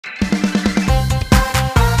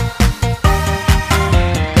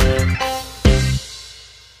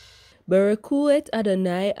Berekut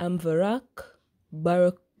Adonai Amvarak,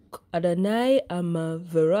 Barak Adonai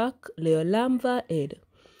Amavarak Leolam Va'ed.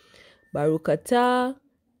 Baruch atah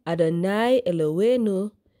Adonai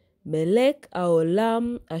Eloheinu, Melech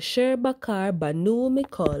Haolam Asher Bakar Banu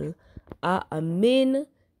Mikol, Amin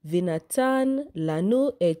Vinatan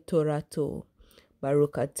Lanu et Torato.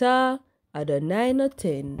 Baruch atah Adonai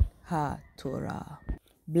Noten HaTorah.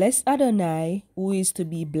 Bless Adonai, who is to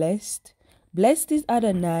be blessed. Blessed is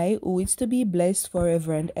Adonai, who is to be blessed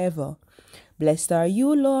forever and ever. Blessed are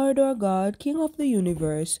you, Lord our God, King of the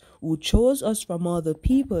universe, who chose us from all the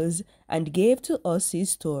peoples and gave to us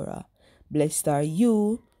his Torah. Blessed are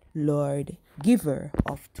you, Lord, giver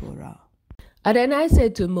of Torah. Adonai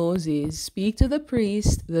said to Moses, Speak to the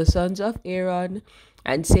priests, the sons of Aaron,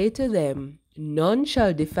 and say to them, None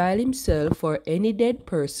shall defile himself or any dead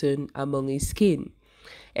person among his kin,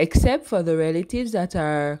 except for the relatives that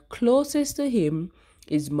are closest to him,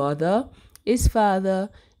 his mother, his father,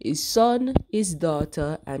 his son, his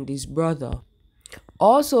daughter, and his brother.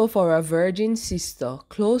 Also for a virgin sister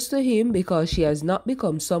close to him, because she has not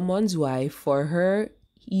become someone's wife, for her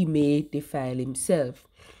he may defile himself.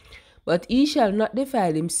 But he shall not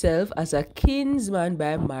defile himself as a kinsman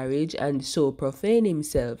by marriage, and so profane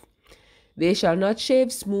himself. They shall not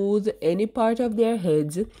shave smooth any part of their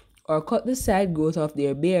heads, or cut the side growth of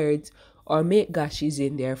their beards, or make gashes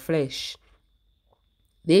in their flesh.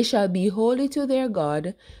 They shall be holy to their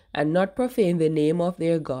God, and not profane the name of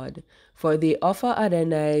their God, for they offer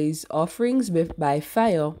Adonai's offerings by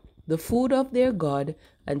fire, the food of their God,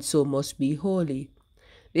 and so must be holy.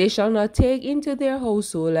 They shall not take into their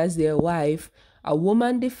household as their wife a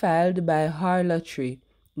woman defiled by harlotry,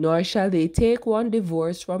 nor shall they take one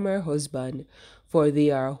divorced from her husband, for they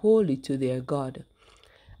are holy to their God.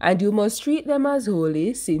 And you must treat them as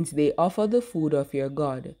holy, since they offer the food of your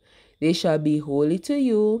God. They shall be holy to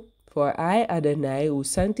you, for I, Adonai, who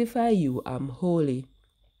sanctify you, am holy.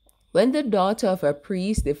 When the daughter of a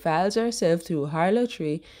priest defiles herself through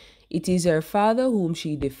harlotry, it is her father whom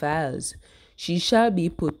she defiles. She shall be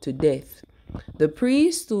put to death. The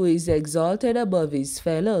priest who is exalted above his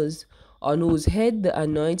fellows, on whose head the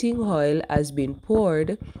anointing oil has been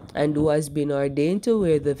poured, and who has been ordained to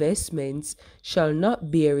wear the vestments, shall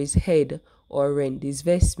not bare his head or rend his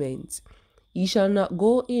vestments. He shall not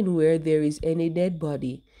go in where there is any dead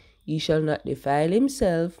body. He shall not defile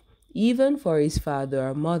himself, even for his father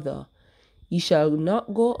or mother. He shall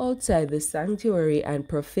not go outside the sanctuary and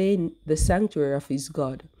profane the sanctuary of his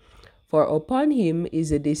God. For upon him is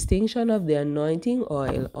the distinction of the anointing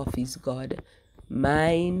oil of his God,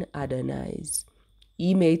 mine Adonai's.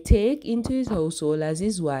 He may take into his household as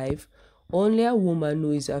his wife only a woman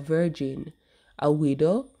who is a virgin, a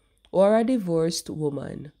widow, or a divorced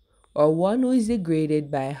woman, or one who is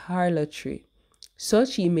degraded by harlotry.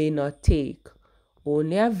 Such he may not take.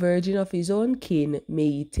 Only a virgin of his own kin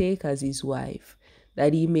may he take as his wife,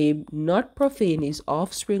 that he may not profane his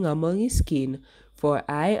offspring among his kin, for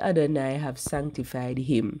I, Adonai, have sanctified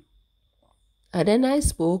him. Adonai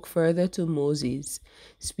spoke further to Moses,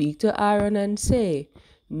 Speak to Aaron and say,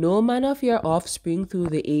 No man of your offspring through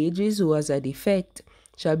the ages who has a defect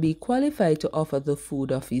shall be qualified to offer the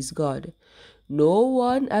food of his God. No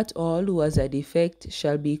one at all who has a defect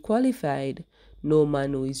shall be qualified, no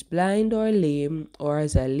man who is blind or lame, or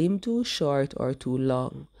has a limb too short or too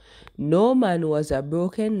long, no man who has a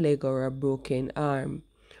broken leg or a broken arm,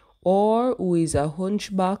 or who is a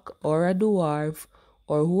hunchback or a dwarf,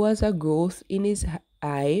 or who has a growth in his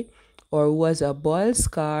eye, or who has a boil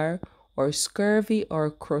scar, or scurvy,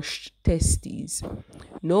 or crushed testes.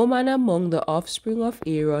 No man among the offspring of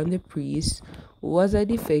Aaron the priest who has a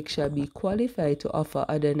defect shall be qualified to offer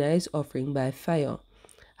Adonai's offering by fire.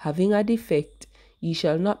 Having a defect, he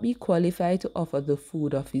shall not be qualified to offer the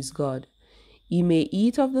food of his God. He may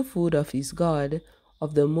eat of the food of his God,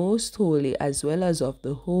 of the most holy as well as of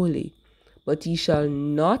the holy, but he shall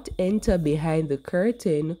not enter behind the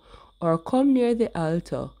curtain or come near the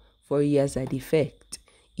altar, for he has a defect.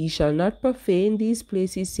 He shall not profane these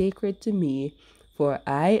places sacred to me, for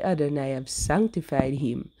I, Adonai, have sanctified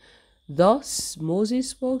him. Thus Moses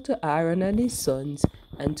spoke to Aaron and his sons,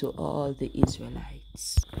 and to all the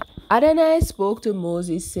Israelites. Adonai spoke to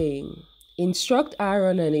Moses, saying, Instruct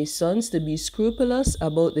Aaron and his sons to be scrupulous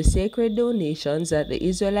about the sacred donations that the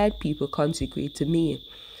Israelite people consecrate to me,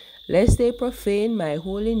 lest they profane my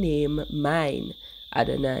holy name, mine,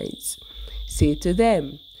 Adonai's. Say to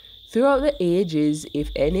them, Throughout the ages, if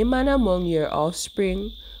any man among your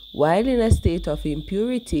offspring, while in a state of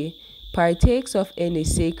impurity, partakes of any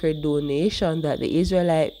sacred donation that the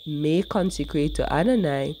Israelite may consecrate to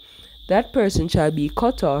Adonai, that person shall be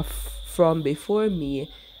cut off from before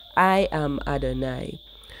me, I am Adonai.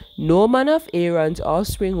 No man of Aaron's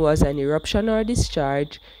offspring was an eruption or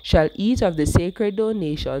discharge shall eat of the sacred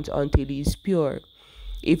donations until he is pure.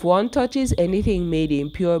 If one touches anything made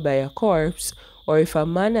impure by a corpse, or if a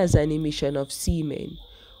man has an emission of semen,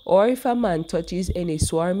 or if a man touches any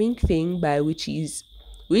swarming thing by which he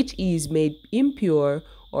is made impure,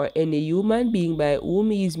 or any human being by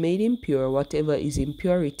whom he is made impure, whatever is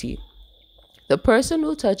impurity, the person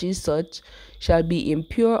who touches such shall be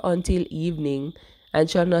impure until evening, and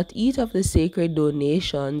shall not eat of the sacred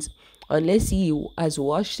donations unless he has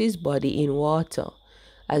washed his body in water.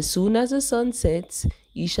 As soon as the sun sets,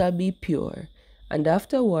 he shall be pure, and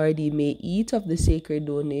afterward he may eat of the sacred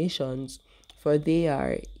donations, for they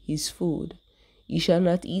are his food. He shall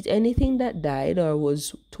not eat anything that died or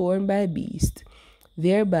was torn by beast,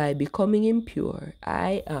 thereby becoming impure.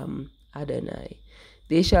 I am Adonai.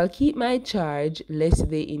 They shall keep my charge, lest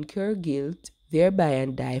they incur guilt thereby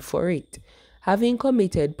and die for it. Having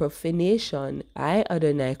committed profanation, I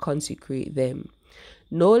Adonai consecrate them.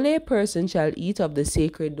 No lay person shall eat of the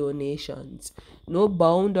sacred donations. No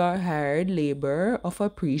bound or hired laborer of a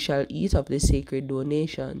priest shall eat of the sacred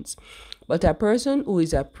donations. But a person who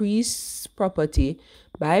is a priest's property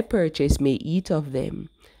by purchase may eat of them,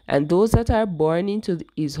 and those that are born into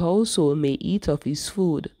his household may eat of his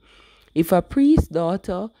food. If a priest's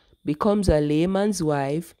daughter becomes a layman's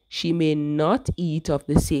wife, she may not eat of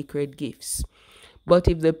the sacred gifts. But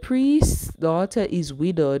if the priest's daughter is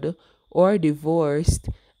widowed or divorced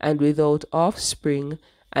and without offspring,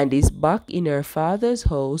 and is back in her father's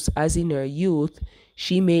house as in her youth,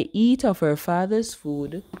 she may eat of her father's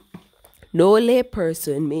food. No lay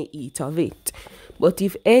person may eat of it. But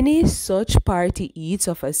if any such party eats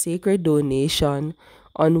of a sacred donation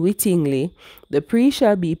unwittingly, the priest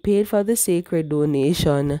shall be paid for the sacred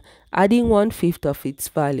donation, adding 1/5 of its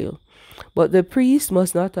value. But the priest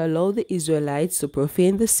must not allow the Israelites to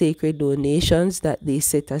profane the sacred donations that they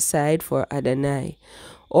set aside for Adonai,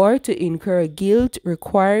 or to incur guilt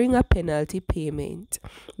requiring a penalty payment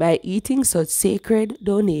by eating such sacred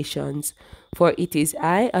donations, for it is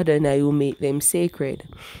I, Adonai, who make them sacred.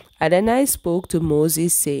 Adonai spoke to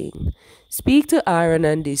Moses, saying, Speak to Aaron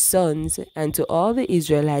and his sons, and to all the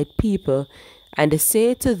Israelite people, and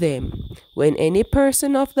say to them, When any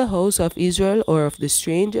person of the house of Israel or of the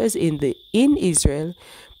strangers in Israel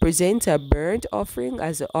presents a burnt offering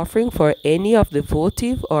as an offering for any of the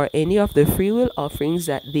votive or any of the freewill offerings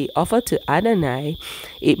that they offer to Adonai,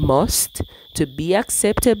 it must, to be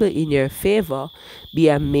acceptable in your favor, be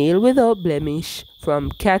a male without blemish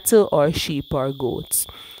from cattle or sheep or goats.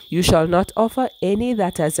 You shall not offer any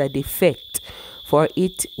that has a defect, for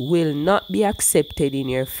it will not be accepted in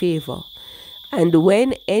your favor. And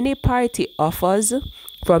when any party offers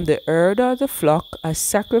from the herd or the flock a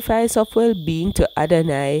sacrifice of well-being to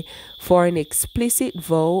Adonai for an explicit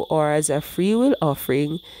vow or as a freewill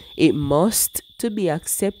offering, it must, to be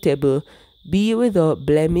acceptable, be without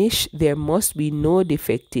blemish. There must be no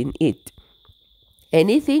defect in it.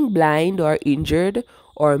 Anything blind or injured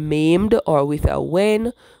or maimed or with a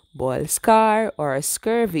wen, boil scar, or a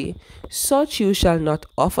scurvy, such you shall not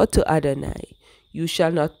offer to Adonai. You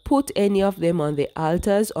shall not put any of them on the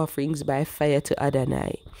altar's offerings by fire to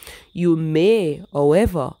Adonai. You may,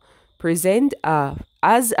 however, present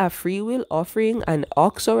as a freewill offering an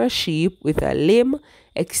ox or a sheep with a limb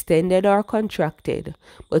extended or contracted,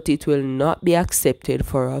 but it will not be accepted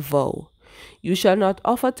for a vow. You shall not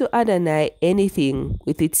offer to Adonai anything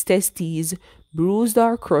with its testes bruised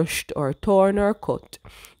or crushed or torn or cut.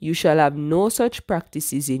 You shall have no such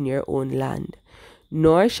practices in your own land.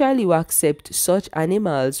 Nor shall you accept such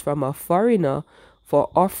animals from a foreigner for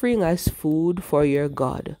offering as food for your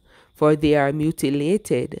God, for they are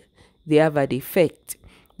mutilated, they have a defect,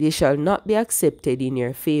 they shall not be accepted in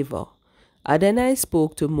your favor. Adonai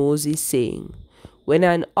spoke to Moses, saying, When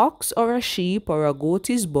an ox or a sheep or a goat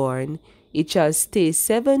is born, it shall stay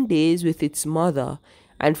 7 days with its mother,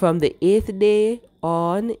 and from the 8th day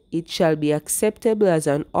on it shall be acceptable as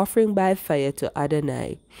an offering by fire to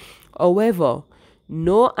Adonai. However,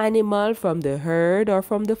 no animal from the herd or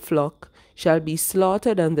from the flock shall be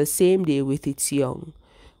slaughtered on the same day with its young.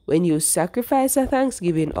 When you sacrifice a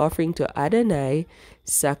thanksgiving offering to Adonai,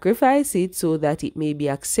 sacrifice it so that it may be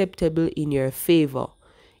acceptable in your favor.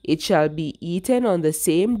 It shall be eaten on the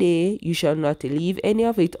same day. You shall not leave any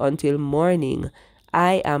of it until morning.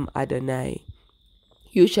 I am Adonai.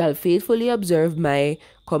 You shall faithfully observe my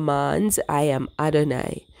commands. I am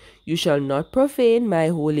Adonai. You shall not profane my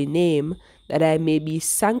holy name, that I may be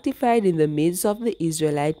sanctified in the midst of the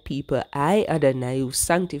Israelite people. I, Adonai, who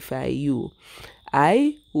sanctify you.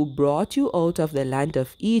 I, who brought you out of the land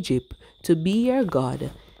of Egypt, to be your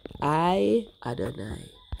God. I, Adonai.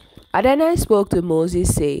 Adonai spoke to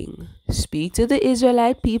Moses, saying, Speak to the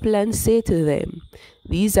Israelite people and say to them,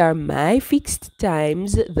 These are my fixed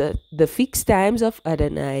times, the fixed times of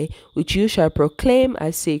Adonai, which you shall proclaim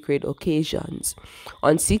as sacred occasions.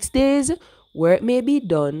 On 6 days work may be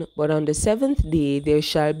done, but on the 7th day there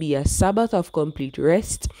shall be a Sabbath of complete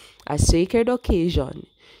rest, a sacred occasion.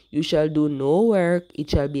 You shall do no work, it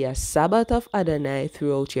shall be a Sabbath of Adonai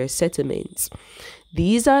throughout your settlements.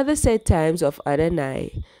 These are the set times of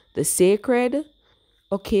Adonai, the sacred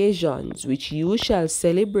occasions which you shall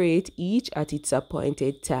celebrate each at its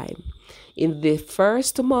appointed time. In the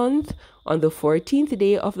first month, on the 14th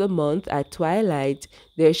day of the month at twilight,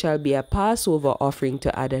 there shall be a Passover offering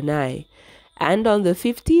to Adonai. And on the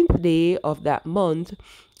 15th day of that month,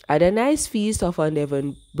 Adonai's feast of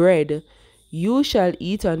unleavened bread, you shall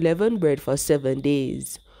eat unleavened bread for 7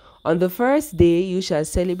 days. On the first day you shall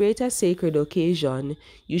celebrate a sacred occasion.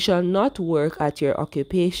 You shall not work at your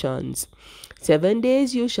occupations. 7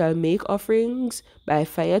 days you shall make offerings by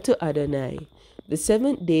fire to Adonai. The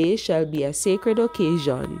 7th day shall be a sacred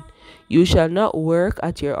occasion. You shall not work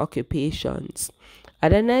at your occupations.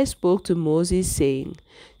 Adonai spoke to Moses, saying,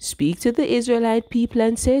 Speak to the Israelite people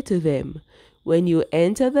and say to them, When you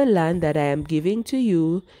enter the land that I am giving to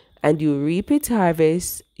you, and you reap its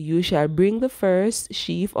harvest, you shall bring the first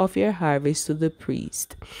sheaf of your harvest to the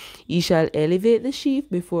priest. He shall elevate the sheaf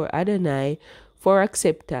before Adonai for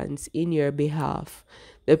acceptance in your behalf.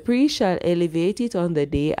 The priest shall elevate it on the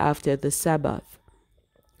day after the Sabbath.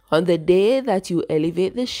 On the day that you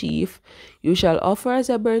elevate the sheaf, you shall offer as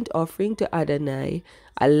a burnt offering to Adonai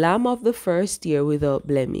a lamb of the first year without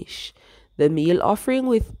blemish. The meal offering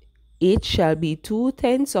with it shall be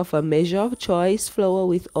 2/10 of a measure of choice flour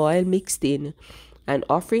with oil mixed in, an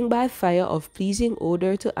offering by fire of pleasing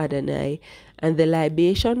odor to Adonai, and the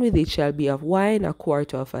libation with it shall be of wine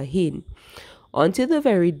 1/4 of a hin. Until the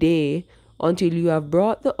very day, until you have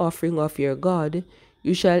brought the offering of your God,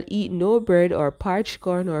 you shall eat no bread or parched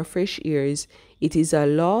corn or fresh ears. It is a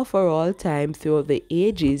law for all time throughout the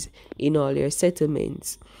ages in all your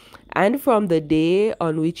settlements. And from the day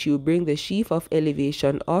on which you bring the sheaf of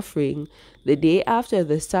elevation offering, the day after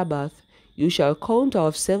the Sabbath, you shall count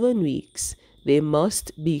off 7 weeks. They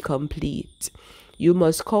must be complete. You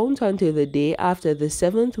must count until the day after the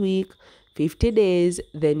 7th week, 50 days,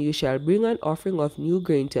 then you shall bring an offering of new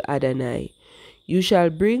grain to Adonai. You shall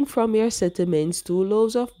bring from your settlements 2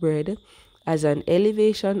 loaves of bread as an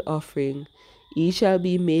elevation offering. Each shall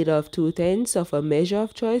be made of 2/10 of a measure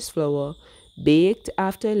of choice flour, baked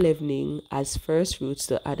after leavening as first fruits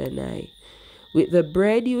to Adonai. With the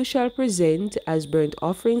bread you shall present as burnt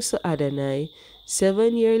offerings to Adonai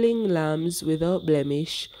 7 yearling lambs without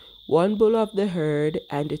blemish, 1 bull of the herd,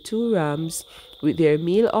 and 2 rams with their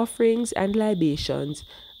meal offerings and libations,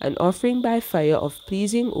 an offering by fire of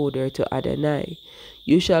pleasing odor to Adonai.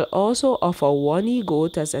 You shall also offer 1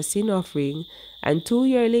 he-goat as a sin offering, and 2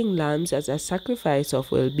 yearling lambs as a sacrifice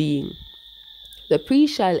of well-being. The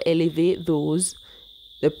priest shall elevate these,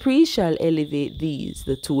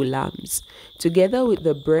 the 2 lambs, together with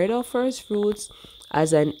the bread of first fruits,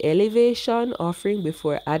 as an elevation offering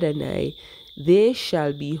before Adonai. They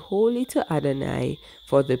shall be holy to Adonai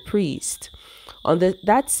for the priest. On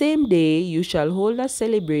that same day you shall hold a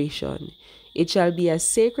celebration. It shall be a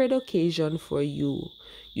sacred occasion for you.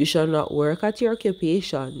 You shall not work at your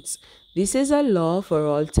occupations. This is a law for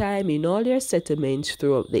all time in all your settlements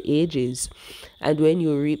throughout the ages. And when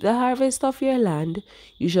you reap the harvest of your land,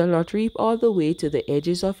 you shall not reap all the way to the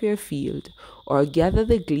edges of your field, or gather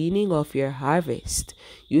the gleaning of your harvest.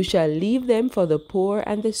 You shall leave them for the poor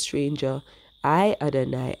and the stranger. I,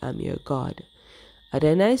 Adonai, am your God.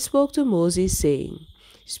 Adonai spoke to Moses, saying,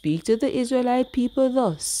 Speak to the Israelite people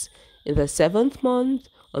thus, In the 7th month,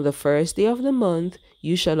 on the first day of the month,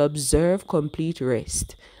 you shall observe complete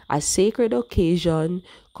rest, a sacred occasion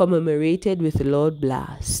commemorated with loud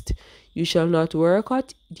blast. You shall not work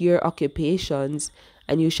at your occupations,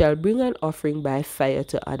 and you shall bring an offering by fire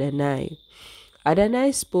to Adonai.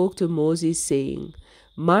 Adonai spoke to Moses, saying,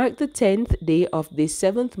 Mark the 10th day of this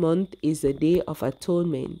 7th month is the day of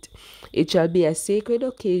atonement. It shall be a sacred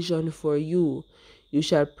occasion for you. You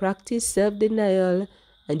shall practice self-denial,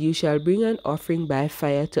 and you shall bring an offering by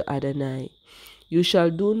fire to Adonai. You shall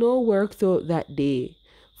do no work throughout that day,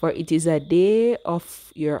 for it is a day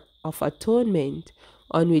of atonement,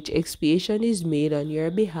 on which expiation is made on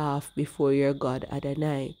your behalf before your God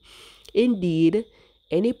Adonai. Indeed,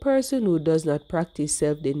 any person who does not practice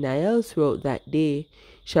self-denial throughout that day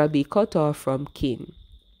shall be cut off from kin.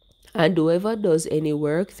 And whoever does any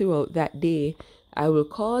work throughout that day, I will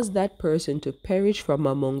cause that person to perish from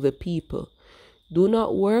among the people. Do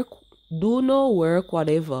not work, do no work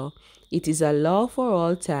whatever. It is a law for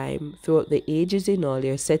all time, throughout the ages in all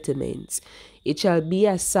your settlements. It shall be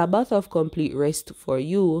a Sabbath of complete rest for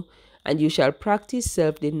you, and you shall practice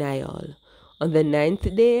self-denial. On the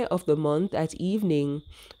 9th day of the month at evening,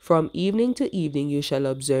 from evening to evening you shall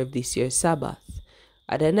observe this your Sabbath.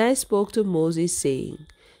 Adonai spoke to Moses, saying,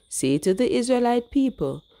 Say to the Israelite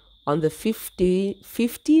people, on the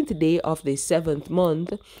 15th day of the 7th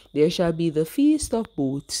month, there shall be the feast of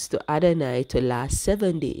booths to Adonai to last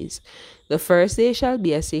 7 days. The first day shall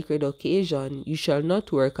be a sacred occasion. You shall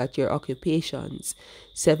not work at your occupations.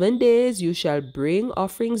 7 days you shall bring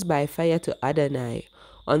offerings by fire to Adonai.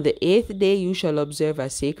 On the 8th day you shall observe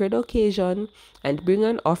a sacred occasion and bring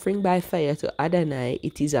an offering by fire to Adonai.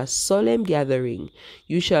 It is a solemn gathering.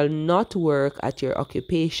 You shall not work at your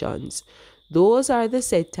occupations. Those are the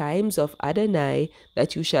set times of Adonai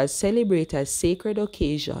that you shall celebrate as sacred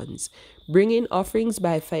occasions, bringing offerings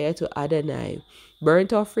by fire to Adonai,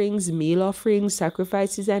 burnt offerings, meal offerings,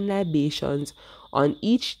 sacrifices, and libations, on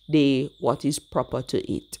each day what is proper to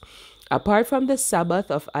it. Apart from the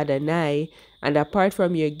Sabbath of Adonai, and apart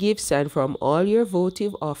from your gifts and from all your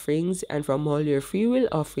votive offerings and from all your freewill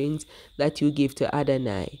offerings that you give to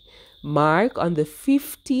Adonai. Mark on the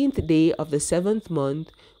 15th day of the 7th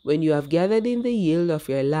month, when you have gathered in the yield of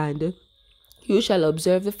your land, you shall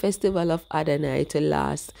observe the festival of Adonai to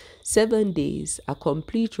last 7 days, a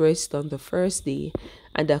complete rest on the first day,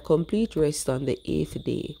 and a complete rest on the 8th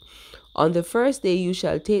day. On the first day you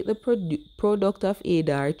shall take the product of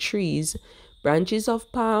Adar trees, branches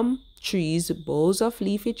of palm trees, boughs of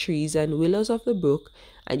leafy trees, and willows of the brook,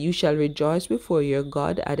 and you shall rejoice before your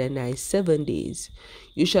God Adonai 7 days.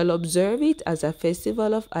 You shall observe it as a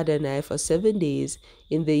festival of Adonai for 7 days.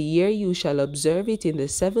 In the year you shall observe it in the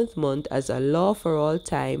 7th month as a law for all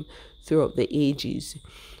time throughout the ages.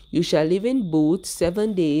 You shall live in booths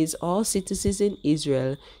 7 days. All citizens in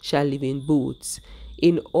Israel shall live in booths,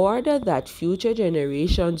 in order that future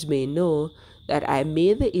generations may know that I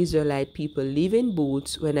made the Israelite people live in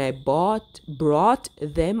booths when I brought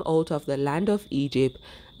them out of the land of Egypt,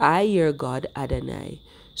 I your God Adonai.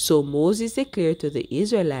 So Moses declared to the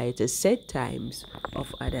Israelites the set times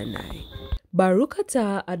of Adonai. Baruch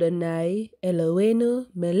atah Adonai Eloheinu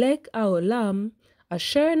melech haolam,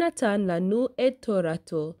 asher natan lanu et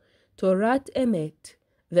torato, torat emet,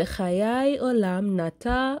 v'chayai olam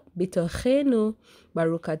nata bitochenu,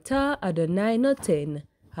 Baruch atah Adonai noten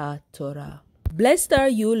ha-Torah. Blessed are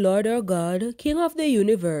you, Lord our God, King of the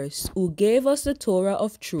universe, who gave us the Torah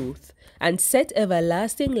of truth and set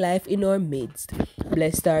everlasting life in our midst.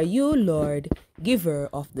 Blessed are you, Lord, giver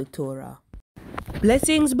of the Torah.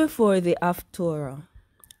 Blessings before the Haftorah.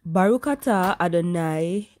 Baruch atah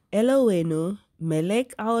Adonai Eloheinu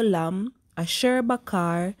melech haolam asher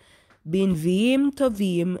bakar b'nviim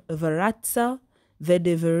tovim v'ratza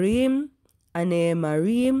v'devarim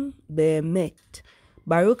aneemarim be'emet.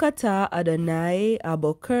 Baruch atah Adonai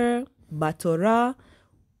aboker batorah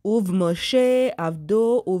uv'Moshe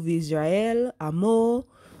avdo uv'Israel amo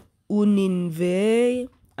uninvei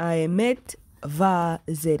haemet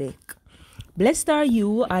va'zedek. Blessed are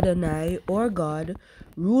you, Adonai, our God,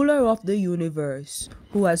 ruler of the universe,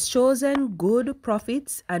 who has chosen good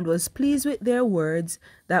prophets and was pleased with their words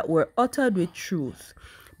that were uttered with truth.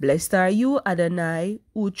 Blessed are you, Adonai,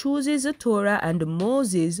 who chooses the Torah and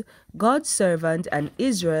Moses, God's servant, and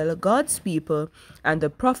Israel, God's people, and the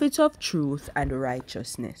prophets of truth and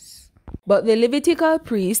righteousness. But the Levitical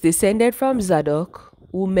priests descended from Zadok,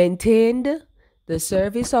 who maintained the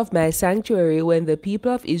service of my sanctuary when the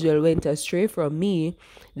people of Israel went astray from me.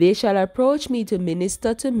 They shall approach me to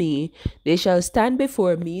minister to me. They shall stand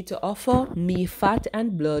before me to offer me fat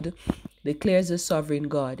and blood, declares the sovereign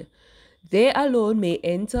God. They alone may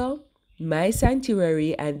enter my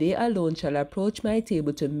sanctuary, and they alone shall approach my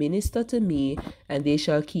table to minister to me, and they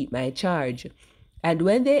shall keep my charge. And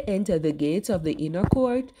when they enter the gates of the inner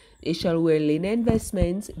court, they shall wear linen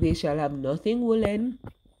vestments. They shall have nothing woolen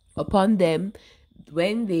upon them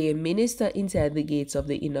when they minister inside the gates of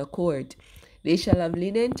the inner court. They shall have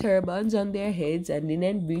linen turbans on their heads and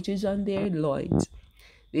linen breeches on their loins.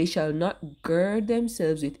 They shall not gird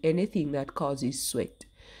themselves with anything that causes sweat.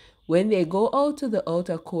 When they go out to the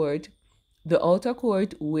outer court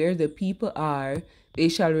where the people are, they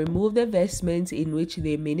shall remove the vestments in which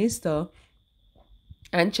they minister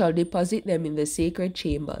and shall deposit them in the sacred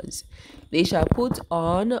chambers. They shall put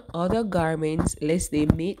on other garments, lest they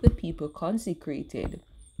make the people consecrated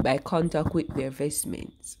by contact with their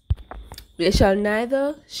vestments. They shall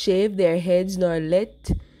neither shave their heads nor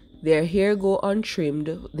let their hair go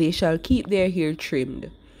untrimmed. They shall keep their hair trimmed.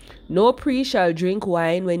 No priest shall drink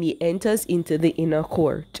wine when he enters into the inner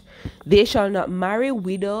court. They shall not marry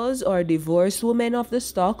widows or divorced women of the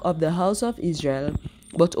stock of the house of Israel,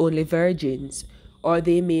 but only virgins. Or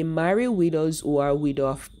they may marry widows who are widow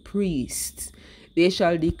of priests. They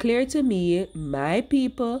shall declare to me, my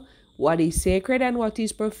people, what is sacred and what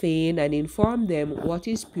is profane, and inform them what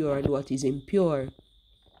is pure and what is impure.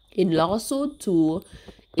 In lawsuit too,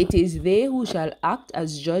 it is they who shall act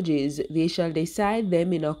as judges. They shall decide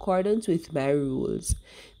them in accordance with my rules.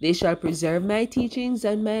 They shall preserve my teachings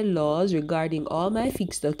and my laws regarding all my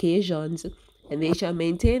fixed occasions, and they shall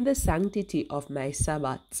maintain the sanctity of my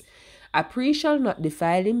Sabbaths. A priest shall not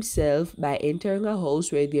defile himself by entering a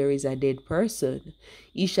house where there is a dead person.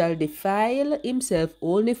 He shall defile himself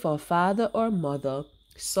only for father or mother,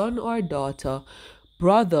 son or daughter,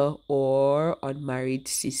 brother or unmarried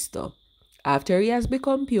sister. After he has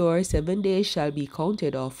become pure, 7 days shall be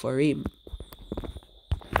counted off for him.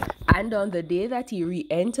 And on the day that he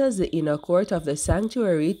re-enters the inner court of the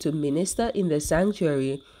sanctuary to minister in the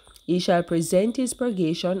sanctuary, he shall present his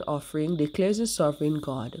purgation offering, declares the sovereign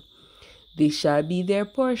God. This shall be their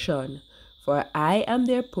portion, for I am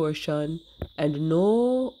their portion, and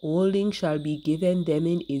no holding shall be given them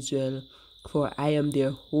in Israel, for I am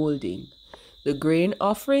their holding. The grain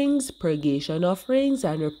offerings, purgation offerings,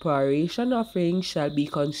 and reparation offerings shall be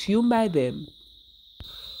consumed by them.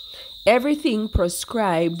 Everything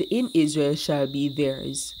prescribed in Israel shall be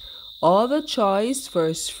theirs. All the choice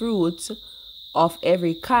first fruits of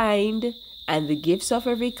every kind and the gifts of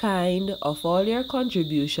every kind of all your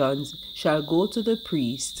contributions shall go to the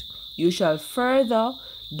priest. You shall further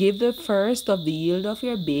give the first of the yield of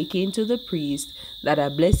your baking to the priest, that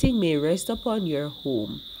a blessing may rest upon your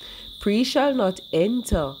home. Priest shall not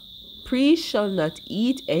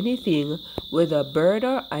eat anything with a bird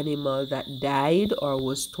or animal that died or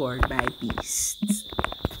was torn by beasts.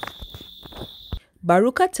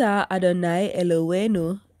 Baruch atah Adonai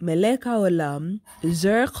Eloheinu melech haolam,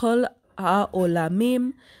 zer kol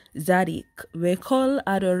haolamim zadik, vekol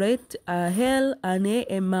adoret ahel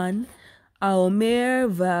eman, haomer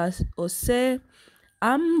v'oseh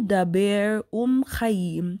am daber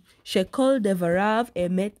chayim, shekol devarav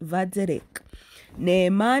emet v'tzedek.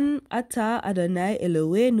 Ne'eman atah Adonai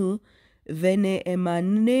Eloheinu,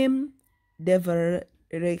 v'ne'emanim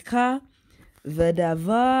devarecha,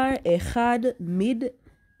 ודבר אחד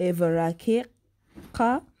מדבריך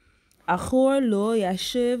אחור לא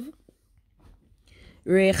ישב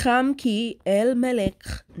רחם כי אל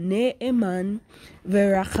מלך נאמן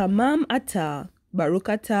ורחמם אתה ברוך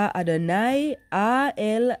אתה אדוני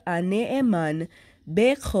האל הנאמן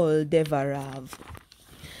בכל דבריו.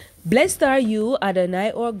 Blessed are you,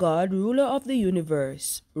 Adonai, our God, ruler of the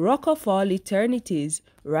universe, rock of all eternities,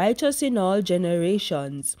 righteous in all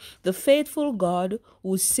generations, the faithful God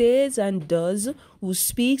who says and does, who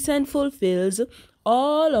speaks and fulfills,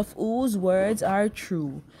 all of whose words are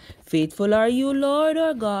true. Faithful are you, Lord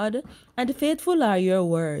our God, and faithful are your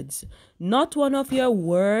words. Not one of your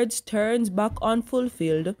words turns back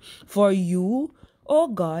unfulfilled, for you, O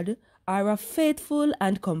God, are a faithful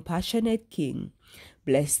and compassionate King.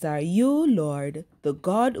 Blessed are you, Lord, the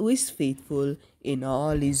God who is faithful in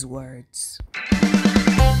all his words.